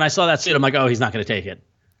moment when I saw that suit, I'm like, oh, he's not going to take it.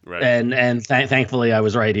 Right. And thankfully I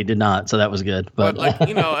was right. He did not. So that was good. But like,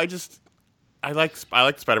 I like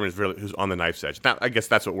Spider-Man who's on the knife's edge. Now, I guess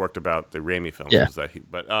that's what worked about the Raimi films. Yeah.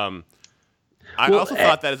 I also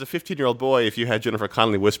thought that as a 15-year-old boy, if you had Jennifer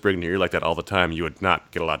Connelly whispering in your ear like that all the time, you would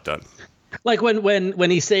not get a lot done. Like when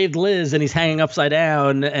he saved Liz and he's hanging upside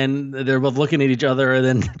down and they're both looking at each other, and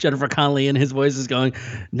then Jennifer Connelly in his voice is going,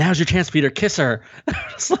 "Now's your chance, Peter, kiss her."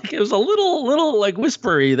 It's like it was a little like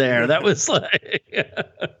whispery there. That was like,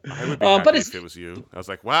 I would be happy if it was you. I was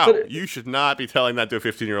like, wow, you should not be telling that to a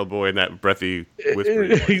 15-year-old boy in that breathy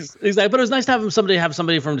whispery voice. Exactly. But it was nice to have somebody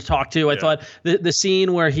for him to talk to. I thought the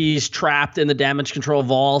scene where he's trapped in the damage control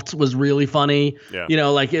vault was really funny. Yeah.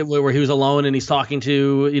 Where he was alone and he's talking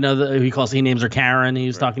to he names her Karen. He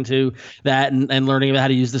was talking to that and learning about how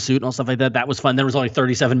to use the suit and all stuff like that. That was fun. There was only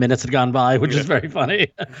 37 minutes had gone by, which is very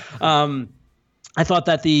funny. I thought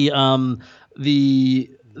that the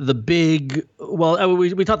big,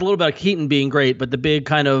 we talked a little about Keaton being great, but the big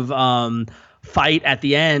kind of fight at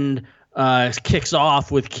the end kicks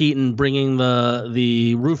off with Keaton bringing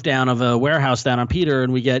the roof down of a warehouse down on Peter,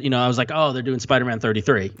 and we get, I was like, oh, they're doing Spider-Man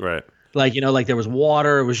 33. Right. Like, there was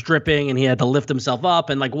water, it was dripping, and he had to lift himself up.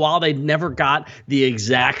 And like, while they never got the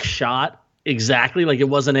exact shot exactly, like it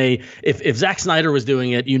wasn't if Zack Snyder was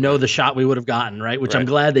doing it, the shot we would have gotten, right? Which I'm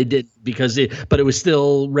glad they did but it was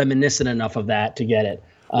still reminiscent enough of that to get it.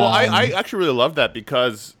 Well, I actually really love that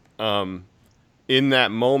because in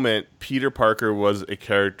that moment, Peter Parker was a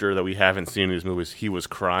character that we haven't seen in these movies. He was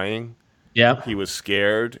crying. Yeah. He was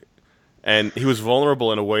scared. And he was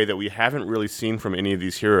vulnerable in a way that we haven't really seen from any of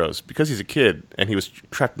these heroes because he's a kid and he was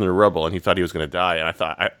trapped in the rubble and he thought he was going to die. And I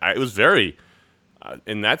thought it was very,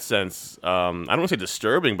 in that sense, I don't want to say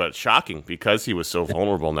disturbing, but shocking because he was so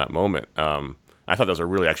vulnerable in that moment. I thought that was a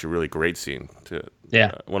really great scene. One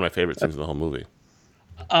of my favorite scenes in the whole movie.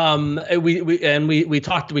 We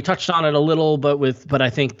touched on it a little, but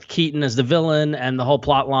I think Keaton as the villain and the whole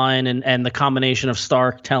plot line and the combination of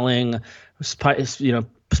Stark telling,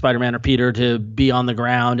 Spider-Man or Peter to be on the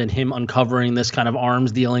ground and him uncovering this kind of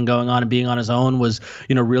arms dealing going on and being on his own was,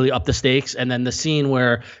 really up the stakes. And then the scene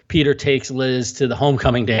where Peter takes Liz to the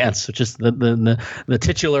homecoming dance, which is the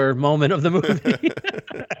titular moment of the movie,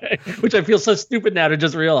 which I feel so stupid now to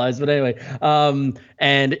just realize. But anyway,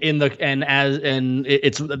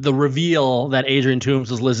 it's the reveal that Adrian Toomes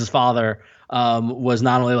was Liz's father. Was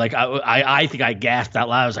not only like I think I gasped out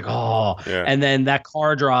loud. I was like, oh, and then that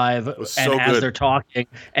car drive, as they're talking,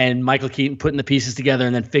 and Michael Keaton putting the pieces together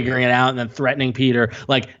and then figuring it out and then threatening Peter,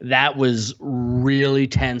 like that was really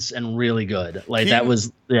tense and really good. Like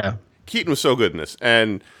Keaton was so good in this,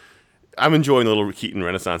 and I'm enjoying the little Keaton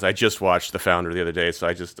renaissance. I just watched The Founder the other day, so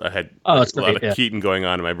I had a lot of Keaton going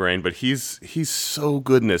on in my brain. But he's so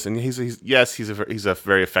good in this, and he's a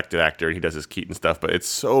very effective actor, and he does his Keaton stuff, but it's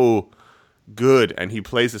so good, and he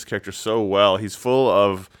plays this character so well. He's full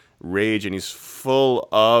of rage and he's full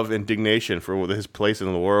of indignation for his place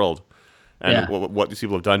in the world and what these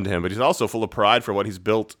people have done to him. But he's also full of pride for what he's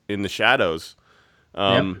built in the shadows.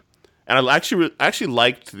 And I actually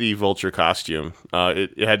liked the Vulture costume.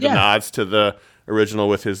 It had the nods to the original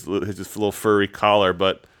with his little furry collar,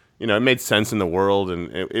 but it made sense in the world,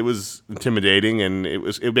 and it was intimidating, and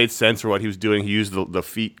it made sense for what he was doing. He used the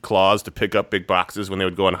feet claws to pick up big boxes when they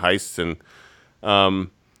would go on heists, and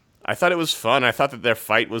I thought it was fun. I thought that their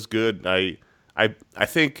fight was good. I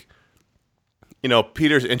think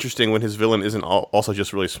Peter's interesting when his villain isn't also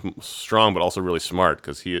just really strong, but also really smart,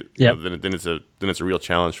 because then it's a real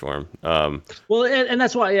challenge for him. Well, and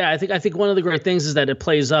that's why, I think one of the great things is that it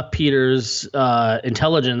plays up Peter's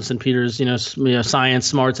intelligence and Peter's science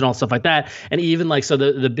smarts and all stuff like that. And even like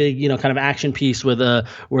the big kind of action piece where the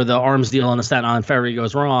arms deal on the Staten Island ferry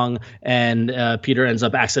goes wrong, and Peter ends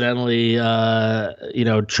up accidentally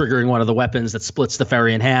triggering one of the weapons that splits the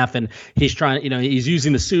ferry in half, and he's trying he's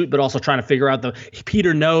using the suit but also trying to figure out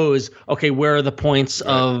Peter knows, okay, where are the points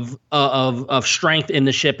of strength in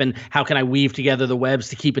the ship, and how can I weave together the webs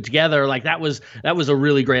to keep it together? Like that was a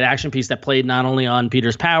really great action piece that played not only on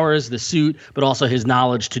Peter's powers, the suit, but also his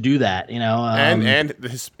knowledge to do that. And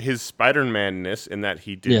his Spider-Man-ness in that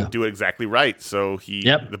he didn't do it exactly right, so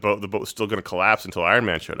the boat was still going to collapse until Iron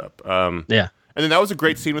Man showed up. And then that was a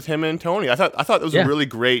great scene with him and Tony. I thought it was a really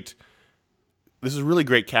great. This is a really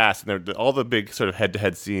great cast, and all the big sort of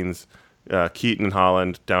head-to-head scenes. Keaton and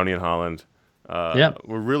Holland, Downey and Holland,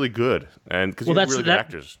 were really good, and because really good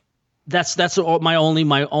actors. That's my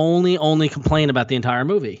only complaint about the entire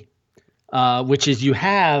movie, which is you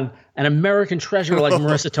have an American treasure like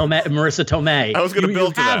Marissa Tomei. I was going to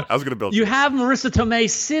build to that. You have Marissa Tomei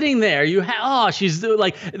sitting there. She's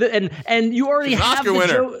like, and you already have Oscar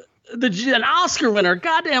winner. An Oscar winner,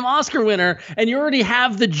 goddamn Oscar winner, and you already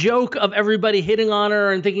have the joke of everybody hitting on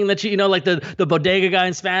her and thinking that she, like the bodega guy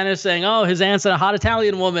in Spanish saying, "Oh, his aunt's a hot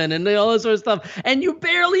Italian woman," and all this sort of stuff, and you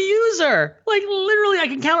barely use her. Like literally, I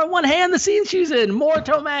can count on one hand the scene she's in. More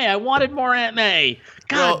Tomei. I wanted more Aunt May.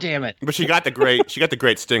 God damn it! But she got the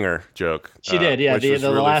great stinger joke. She did, yeah. The really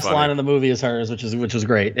last funny. line in the movie is hers, which was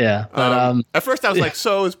great, yeah. But at first I was like,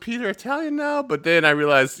 so is Peter Italian now? But then I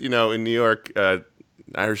realized, in New York.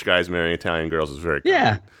 Irish guys marrying Italian girls is very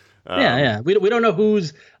common. Yeah. We don't know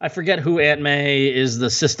I forget who Aunt May is the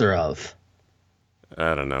sister of.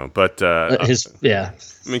 I don't know, but I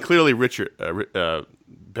mean, clearly Richard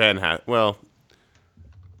Ben had. Well,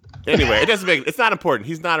 anyway, it's not important.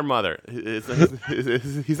 He's not her mother.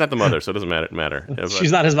 He's not the mother, so it doesn't matter.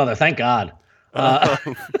 She's not his mother. Thank God.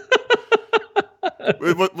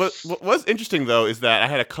 What's interesting though is that I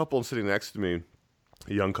had a couple sitting next to me.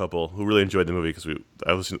 A young couple who really enjoyed the movie because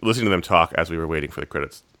I was listening to them talk as we were waiting for the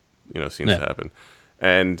credits, scenes to happen,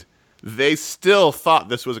 and they still thought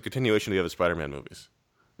this was a continuation of the other Spider-Man movies.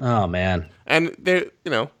 Oh man! And they,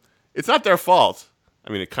 it's not their fault.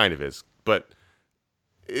 I mean, it kind of is, but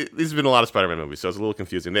these have been a lot of Spider-Man movies, so it's a little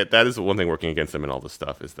confusing. That is the one thing working against them in all this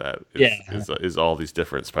stuff is all these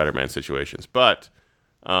different Spider-Man situations. But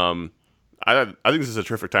I think this is a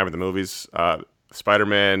terrific time at the movies.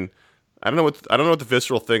 Spider-Man. I don't know what the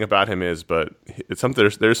visceral thing about him is, but it's something.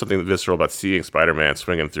 There's something visceral about seeing Spider-Man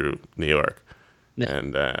swinging through New York,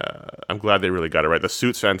 and I'm glad they really got it right. The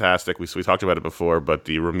suit's fantastic. We talked about it before, but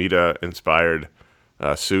the Romita-inspired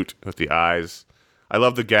suit with the eyes. I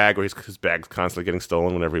love the gag where his bag's constantly getting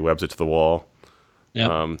stolen whenever he webs it to the wall.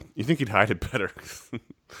 Yeah. You think he'd hide it better,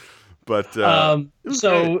 but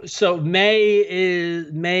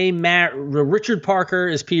Richard Parker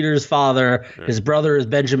is Peter's father. Right. His brother is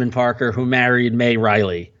Benjamin Parker, who married May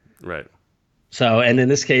Riley. Right. So, and in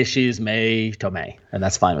this case, she's May Tomei, and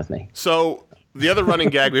that's fine with me. So, the other running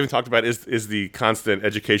gag we haven't talked about is the constant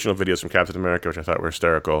educational videos from Captain America, which I thought were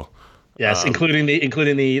hysterical. Yes, including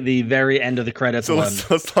the very end of the credits. So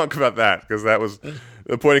let's talk about that, because that was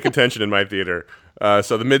the point of contention in my theater.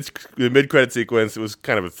 So the mid credit sequence, it was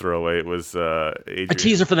kind of a throwaway. It was a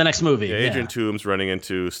teaser for the next movie. Yeah, Adrian Toomes running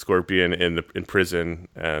into Scorpion in prison,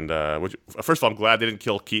 and which, first of all, I'm glad they didn't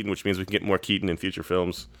kill Keaton, which means we can get more Keaton in future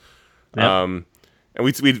films. Yep. And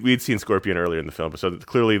we'd seen Scorpion earlier in the film, so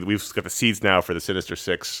clearly we've got the seeds now for the Sinister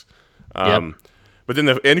Six. But then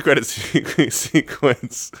the end credit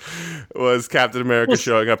sequence was Captain America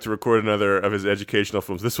showing up to record another of his educational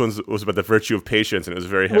films. This one was about the virtue of patience, and it was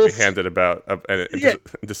very heavy-handed about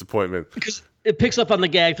disappointment. Because it picks up on the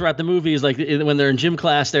gag throughout the movies, like when they're in gym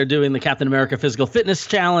class, they're doing the Captain America Physical Fitness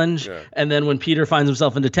Challenge, and then when Peter finds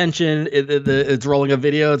himself in detention, it's rolling a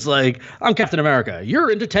video. It's like, I'm Captain America,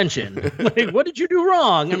 you're in detention. Like, what did you do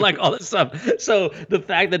wrong? And like all this stuff. So the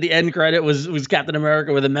fact that the end credit was Captain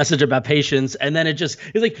America with a message about patience, and then he's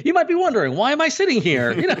like, you might be wondering, why am I sitting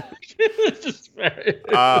here? It's just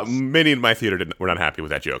many in my theater were not happy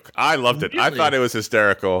with that joke. I loved it. Really? I thought it was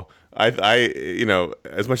hysterical. I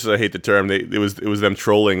as much as I hate the term, it was them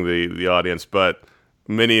trolling the audience, but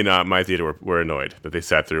many in my theater were annoyed that they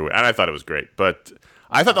sat through it, and I thought it was great. But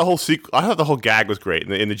I thought the whole gag was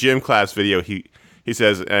great. In the gym class video, he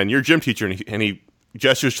says, "And you're a gym teacher," and he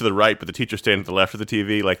gestures to the right, but the teacher standing to the left of the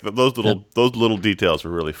TV. Like those little details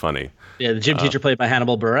were really funny. Yeah, the gym teacher played by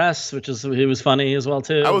Hannibal Buress, he was funny as well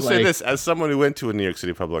too. I will say this, as someone who went to a New York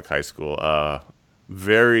City public high school,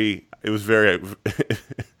 it was very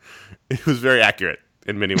accurate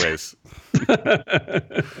in many ways.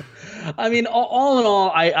 I mean, all in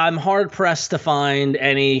all, I'm hard pressed to find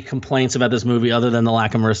any complaints about this movie other than the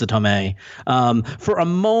lack of Marissa Tomei. For a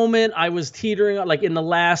moment, I was teetering, like in the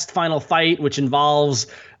last final fight, which involves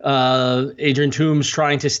Adrian Toomes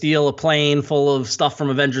trying to steal a plane full of stuff from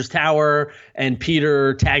Avengers Tower, and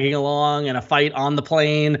Peter tagging along, and a fight on the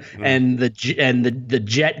plane, and the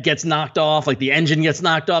jet gets knocked off, like the engine gets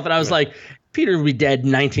knocked off, and I was like, Peter would be dead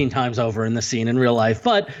 19 times over in the scene in real life.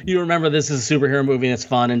 But you remember this is a superhero movie and it's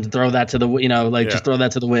fun, and to throw that to the, just throw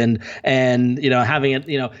that to the wind. And, having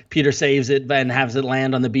it, Peter saves it and has it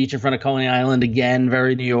land on the beach in front of Coney Island again,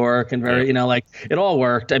 very New York, and very, it all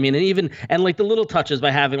worked. I mean, and like the little touches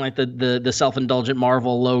by having like the self-indulgent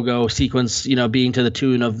Marvel logo sequence, being to the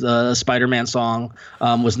tune of the Spider-Man song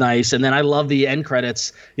was nice. And then I love the end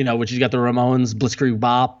credits, which you got the Ramones Blitzkrieg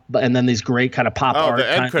Bop, and then these great kind of pop art.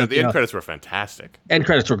 The end credits were fantastic. End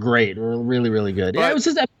credits were great. Were really, really good. Yeah, it was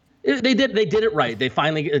just they did it right.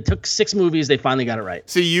 It took 6 movies. They finally got it right.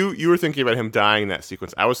 See, you were thinking about him dying in that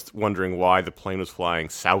sequence. I was wondering why the plane was flying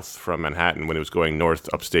south from Manhattan when it was going north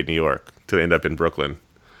upstate New York to end up in Brooklyn.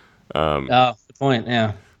 Good point.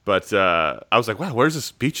 Yeah. But I was like, wow, where's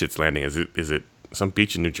this beach it's landing? Is it some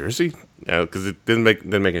beach in New Jersey? Because it didn't make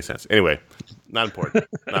any sense. Anyway, not important.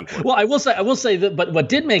 Well, I will say that. But what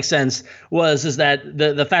did make sense is that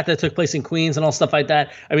the fact that it took place in Queens and all stuff like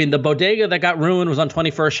that. I mean, the bodega that got ruined was on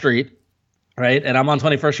 21st Street, right? And I'm on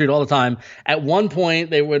 21st Street all the time. At one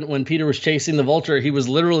point, when Peter was chasing the vulture, he was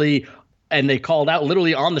literally, and they called out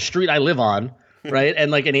literally on the street I live on. Right.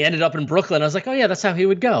 And he ended up in Brooklyn. I was like, oh, yeah, that's how he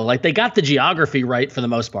would go. Like, they got the geography right for the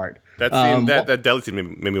most part. That deli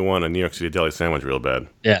scene made me want a New York City deli sandwich real bad.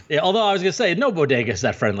 Yeah. Although I was going to say, no bodega is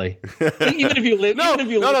that friendly. Even if you live. No,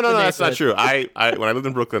 that's not true. When I lived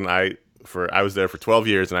in Brooklyn, I was there for 12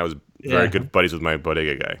 years, and I was very good buddies with my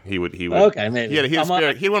bodega guy. He would. Okay, maybe. He had one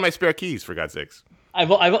of my spare keys, for God's sakes.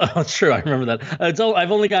 It's true. I remember that.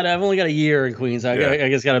 I've only got a year in Queens. I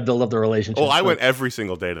guess got to build up the relationship. Oh, I went every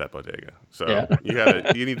single day to that bodega. So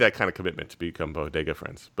you need that kind of commitment to become bodega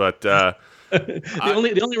friends. But the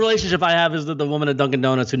only relationship I have is the woman at Dunkin'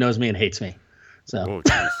 Donuts who knows me and hates me. So.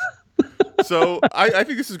 Oh, so I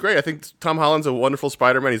think this is great. I think Tom Holland's a wonderful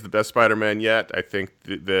Spider-Man. He's the best Spider-Man yet. I think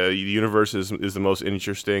the universe is the most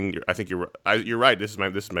interesting. I think you're right. This is my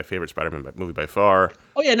favorite Spider-Man movie by far.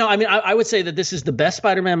 Oh yeah, no. I mean, I would say that this is the best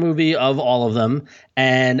Spider-Man movie of all of them.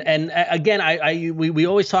 And again, we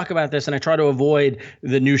always talk about this, and I try to avoid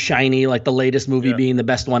the new shiny, like the latest movie being the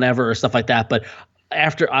best one ever or stuff like that. But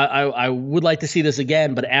after I would like to see this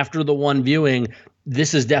again, but after the one viewing,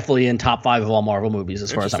 this is definitely in top 5 of all Marvel movies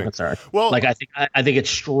as far as I'm concerned. Well, I think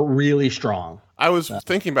it's really strong. I was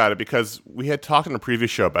thinking about it because we had talked in a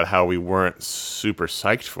previous show about how we weren't super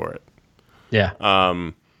psyched for it. Yeah.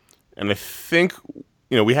 And I think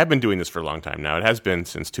we have been doing this for a long time now. It has been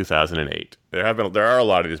since 2008. There are a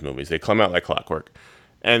lot of these movies. They come out like clockwork,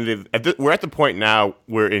 and we're at the point now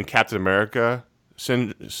we're in Captain America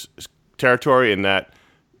territory in that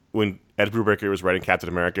when Ed Brubaker was writing Captain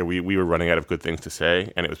America, we were running out of good things to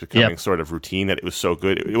say, and it was becoming sort of routine that it was so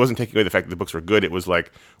good. It wasn't taking away the fact that the books were good. It was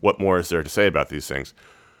like, what more is there to say about these things?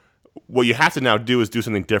 What you have to now do is do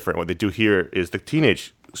something different. What they do here is the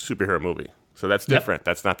teenage superhero movie. So that's different. Yep.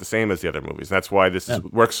 That's not the same as the other movies. That's why this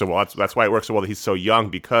works so well. That's why it works so well that he's so young,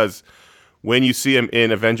 because when you see him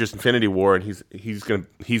in Avengers Infinity War and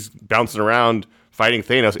he's bouncing around fighting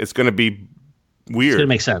Thanos, it's going to be weird. It's going to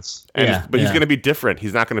make sense. But he's going to be different.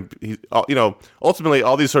 He's not going to ultimately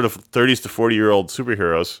all these sort of 30s to 40-year-old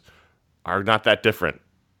superheroes are not that different.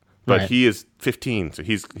 But he is 15, so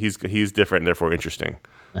he's different and therefore interesting.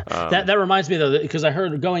 That reminds me though, because I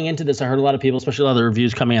heard going into this, I heard a lot of people, especially a lot of the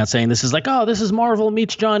reviews coming out saying this is like, oh, this is Marvel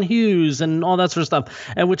meets John Hughes and all that sort of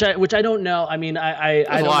stuff, and which I don't know. I mean, I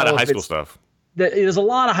don't know. A lot of high school stuff. There's a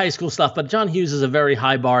lot of high school stuff, but John Hughes is a very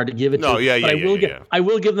high bar to give it to. I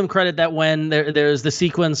will give them credit that when there's the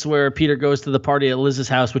sequence where Peter goes to the party at Liz's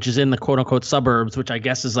house, which is in the quote unquote suburbs, which I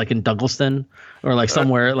guess is like in Douglaston or like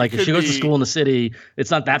somewhere. Like if she goes to school in the city, it's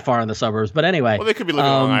not that far in the suburbs. But anyway, well, they could be living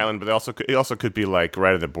on Long Island, but it also could be like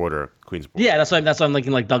right at the border, Queens border. Yeah, that's why I'm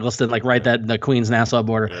thinking like Douglaston, like right that the Queens Nassau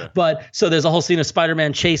border. Yeah. But so there's a whole scene of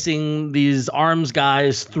Spider-Man chasing these arms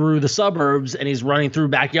guys through the suburbs, and he's running through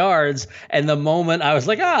backyards. And the moment I was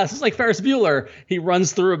like, this is like Ferris Bueller. He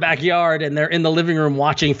runs through a backyard, and they're in the living room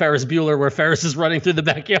watching Ferris Bueller, where Ferris is running through the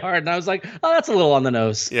backyard. And I was like, oh, that's a little on the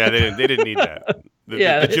nose. Yeah, they didn't need that.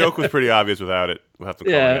 Yeah. The joke was pretty obvious without it. We'll have to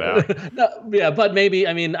call it out. No, yeah, but maybe,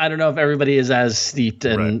 I mean, I don't know if everybody is as steeped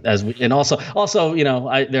and and also, you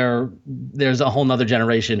know, there's a whole nother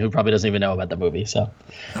generation who probably doesn't even know about the movie. So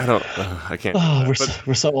I can't.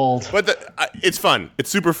 We're so old. But it's fun. It's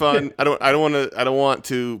super fun. I don't want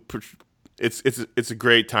to. It's a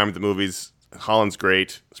great time at the movies. Holland's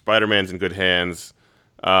great. Spider-Man's in good hands.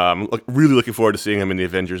 I'm really looking forward to seeing him in the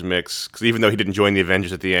Avengers mix, because even though he didn't join the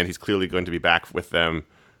Avengers at the end, he's clearly going to be back with them.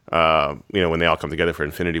 You know, when they all come together for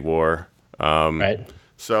Infinity War. Right.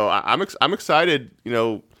 So I'm excited. You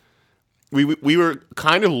know, we were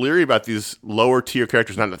kind of leery about these lower tier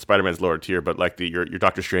characters. Not that Spider-Man's lower tier, but like your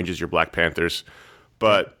Doctor Stranges, your Black Panthers,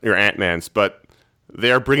 but your Ant-Mans. But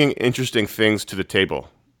they are bringing interesting things to the table.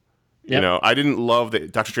 Yep. You know, I didn't love the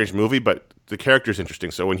Doctor Strange movie, but the character's interesting.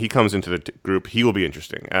 So when he comes into the group, he will be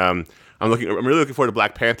interesting. I'm really looking forward to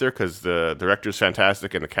Black Panther, because the director's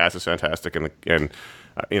fantastic and the cast is fantastic, and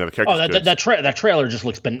you know, the character. That trailer just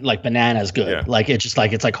looks like bananas good. Yeah. Like it's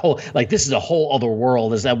like this is a whole other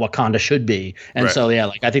world. Is that Wakanda should be? And so yeah,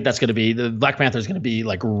 like I think that's going to be, the Black Panther is going to be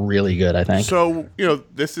like really good, I think. So you know,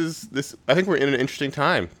 this. I think we're in an interesting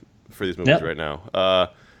time for these movies right now.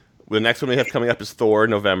 The next one we have coming up is Thor,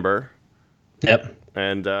 November. Yep.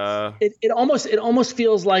 And it almost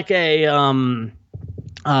feels like a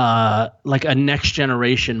next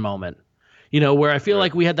generation moment, you know, where I feel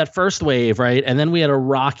like we had that first wave, right, and then we had a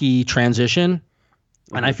rocky transition,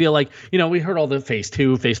 and I feel like, you know, we heard all the phase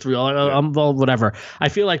 2, phase 3, all whatever. I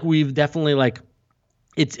feel like we've definitely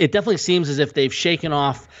it definitely seems as if they've shaken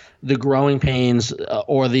off the growing pains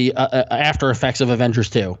or the after effects of Avengers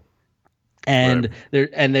 2. And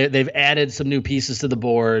they've added some new pieces to the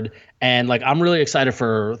board, and like I'm really excited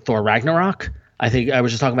for Thor Ragnarok. I think I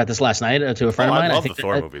was just talking about this last night to a friend of mine. I love the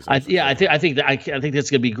Thor movies. I think that's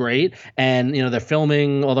gonna be great. And you know, they're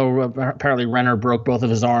filming, although apparently Renner broke both of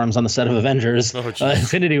his arms on the set of Avengers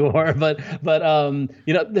Infinity War. But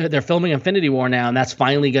you know, they're filming Infinity War now, and that's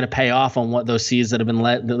finally gonna pay off on what those seeds that have been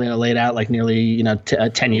laid out like nearly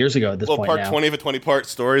 10 years ago at this point. Well, part now. 20 of a 20-part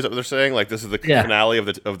story is what they're saying. Like this is the finale of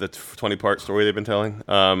the 20-part story they've been telling.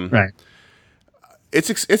 Right. It's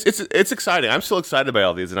exciting. I'm still excited by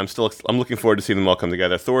all these, and I'm looking forward to seeing them all come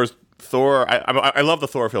together. Thor. I love the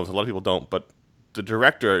Thor films. A lot of people don't, but the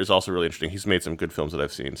director is also really interesting. He's made some good films that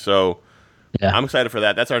I've seen, so I'm excited for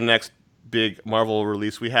that. That's our next big Marvel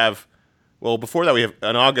release. We have, before that, we have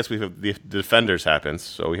in August we have the Defenders happens,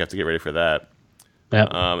 so we have to get ready for that. Yep.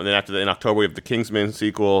 And then after that, in October we have the Kingsman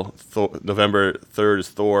sequel. November 3rd is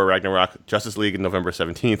Thor Ragnarok. Justice League in November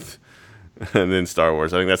 17th. And then Star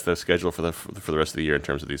Wars. I think that's the schedule for the rest of the year in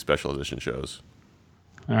terms of these special edition shows.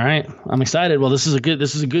 All right, I'm excited. Well, this is a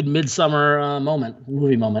good midsummer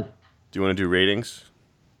movie moment. Do you want to do ratings?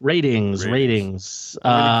 Ratings.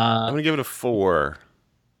 I'm gonna give it a 4.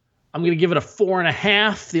 I'm gonna give it a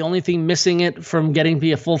 4.5. The only thing missing it from getting to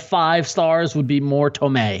be a full 5 stars would be More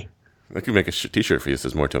Tomei. I could make a T-shirt for you that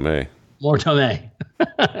says More Tomei. More Tomei.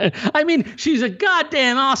 I mean, she's a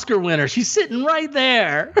goddamn Oscar winner. She's sitting right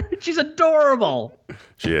there. She's adorable.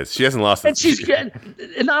 She is. She hasn't lost. And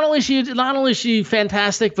not only is she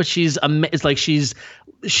fantastic, but it's like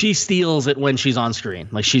she steals it when she's on screen.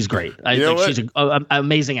 Like she's great. I think she's an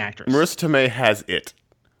amazing actress. Marissa Tomei has it.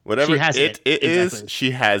 Whatever it is, exactly.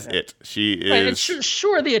 She has it. She is. Right, and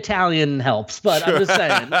sure, the Italian helps, but I'm just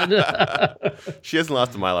saying. She hasn't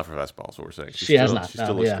lost a mile off her fastball. Is what we're saying. She has not. She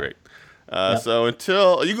still looks great. So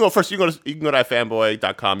until you can go first, you can go to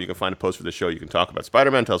ifanboy.com. You can find a post for the show. You can talk about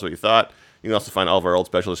Spider-Man. Tell us what you thought. You can also find all of our old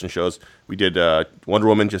special edition shows. We did Wonder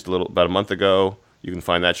Woman just about a month ago. You can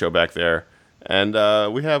find that show back there. And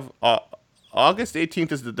we have August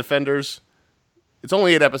 18th is the Defenders. It's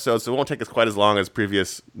only 8 episodes, so it won't take us quite as long as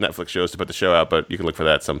previous Netflix shows to put the show out. But you can look for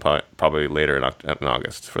that at some point, probably later in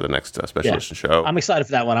August for the next special edition show. I'm excited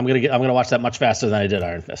for that one. I'm gonna watch that much faster than I did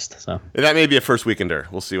Iron Fist. So that may be a first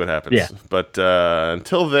weekender. We'll see what happens. Yeah. But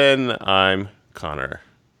until then, I'm Connor.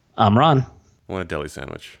 I'm Ron. I want a deli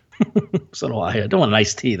sandwich. So do I. I don't want an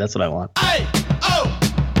iced tea. That's what I want. Hey!